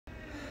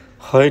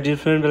Hi dear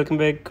friend, welcome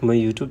back my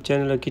YouTube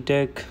channel Lucky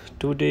Tech.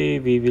 Today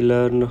we will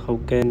learn how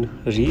can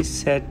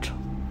reset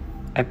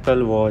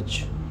Apple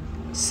Watch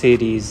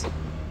Series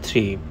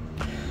 3.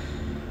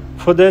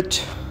 For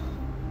that,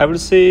 I will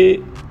say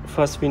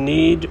first we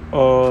need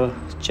a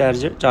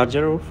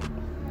charger of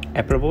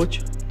Apple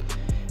Watch,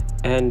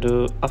 and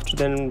after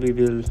then we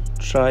will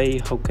try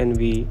how can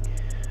we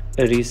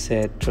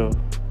reset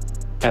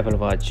Apple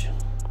Watch.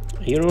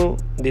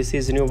 This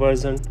is new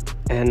version,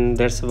 and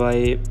that's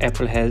why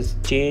Apple has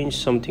changed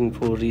something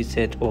for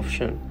reset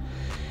option,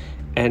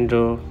 and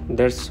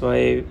that's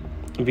why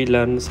we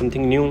learn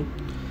something new.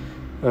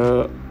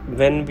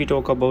 When we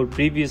talk about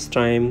previous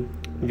time,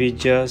 we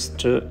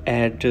just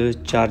add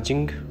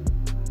charging,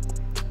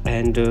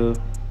 and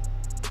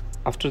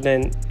after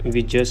then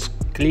we just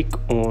click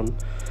on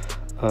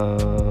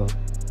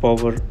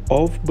power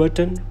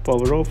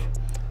off.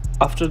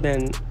 After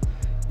then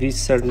we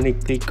suddenly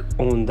click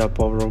on the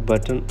power off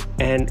button,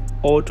 and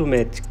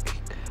automatic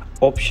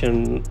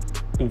option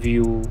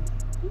view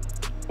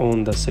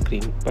on the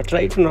screen. But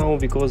right now,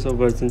 because of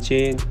version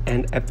change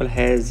and Apple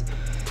has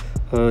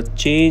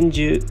change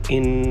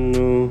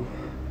in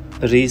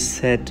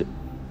reset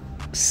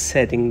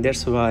setting,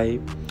 that's why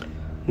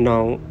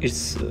now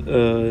it's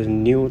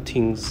new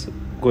things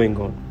going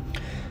on.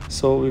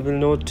 So we will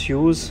not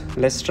use,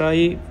 let's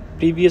try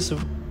previous,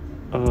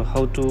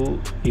 how to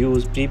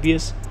use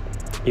previous.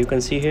 You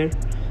can see here,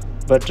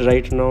 but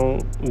right now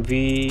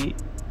we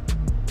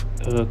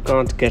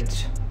can't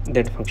get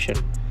that function.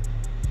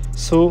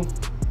 So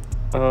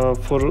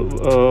for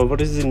what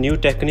is the new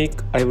technique,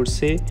 I would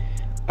say,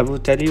 I will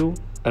tell you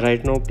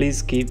right now.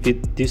 Please keep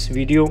with this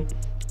video,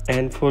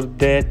 and for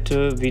that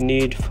we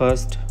need,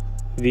 first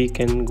we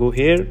can go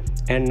here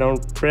and now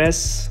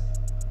press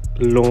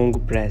long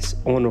press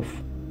on off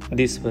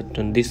this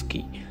button, this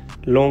key,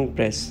 long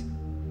press.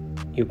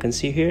 You can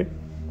see here,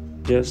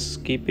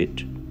 just keep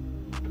it.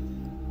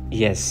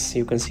 Yes,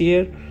 you can see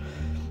here,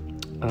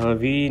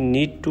 we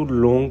need to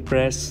long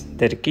press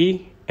that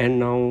key, and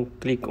now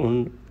click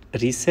on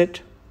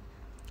reset.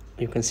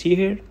 You can see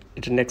here,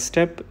 the next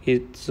step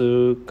is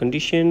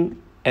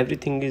condition,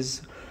 everything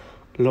is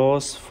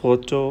lost,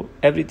 photo,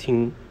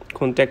 everything,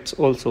 contacts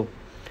also,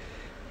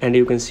 and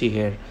you can see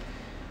here.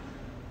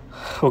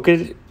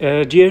 Okay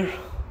dear,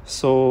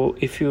 so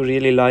if you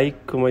really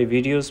like my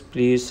videos,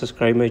 please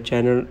subscribe my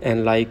channel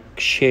and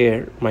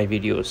share my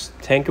videos.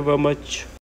 Thank you very much.